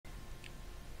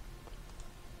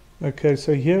Okay,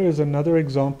 so here is another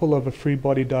example of a free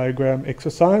body diagram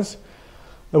exercise.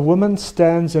 A woman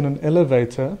stands in an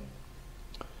elevator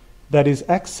that is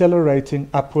accelerating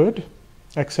upward.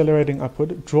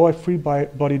 Draw a free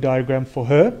body diagram for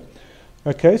her.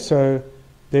 Okay, so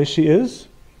there she is.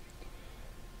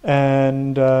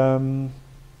 And the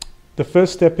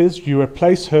first step is you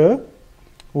replace her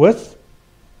with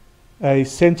a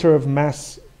center of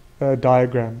mass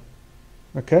diagram.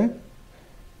 Okay,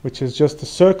 which is just a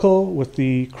circle with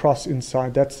the cross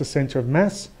inside. That's the center of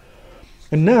mass.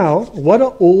 And now, what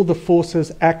are all the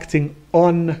forces acting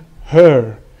on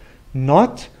her?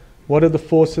 Not what are the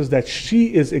forces that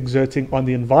she is exerting on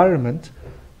the environment,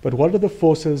 but what are the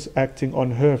forces acting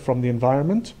on her from the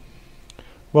environment?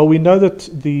 Well, we know that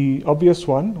the obvious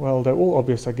one, well, they're all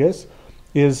obvious, I guess,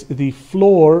 is the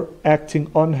floor acting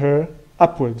on her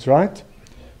upwards, right?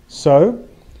 So,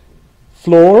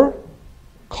 floor,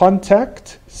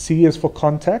 contact, C is for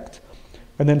contact,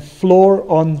 and then floor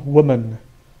on woman.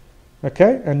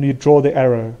 Okay, and you draw the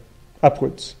arrow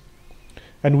upwards.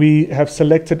 And we have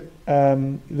selected,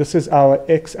 this is our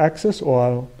x-axis or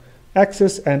our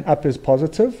axis, and up is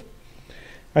positive.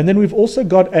 And then we've also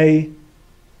got a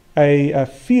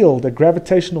field, a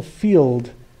gravitational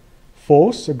field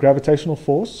force,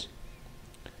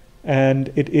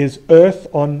 and it is Earth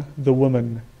on the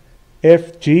woman,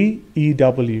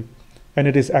 FGEW, and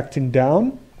it is acting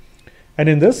down. And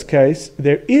in this case,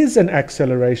 there is an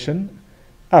acceleration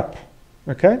up.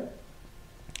 Okay.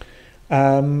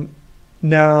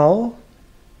 Now,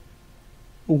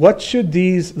 what should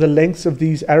the lengths of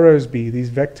these arrows be, these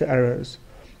vector arrows?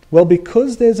 Well,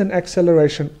 because there's an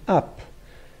acceleration up,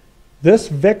 this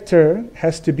vector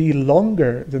has to be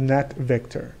longer than that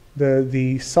vector.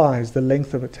 The size, the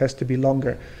length of it has to be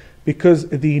longer, because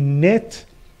the net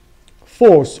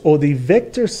force or the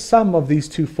vector sum of these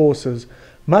two forces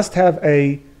must have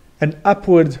an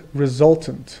upward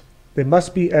resultant. There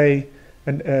must be a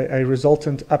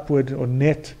resultant upward or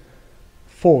net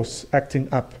force acting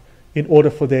up in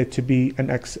order for there to be an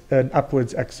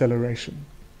upwards acceleration.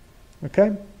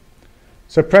 Okay?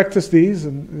 So practice these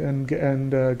and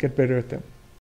get better at them.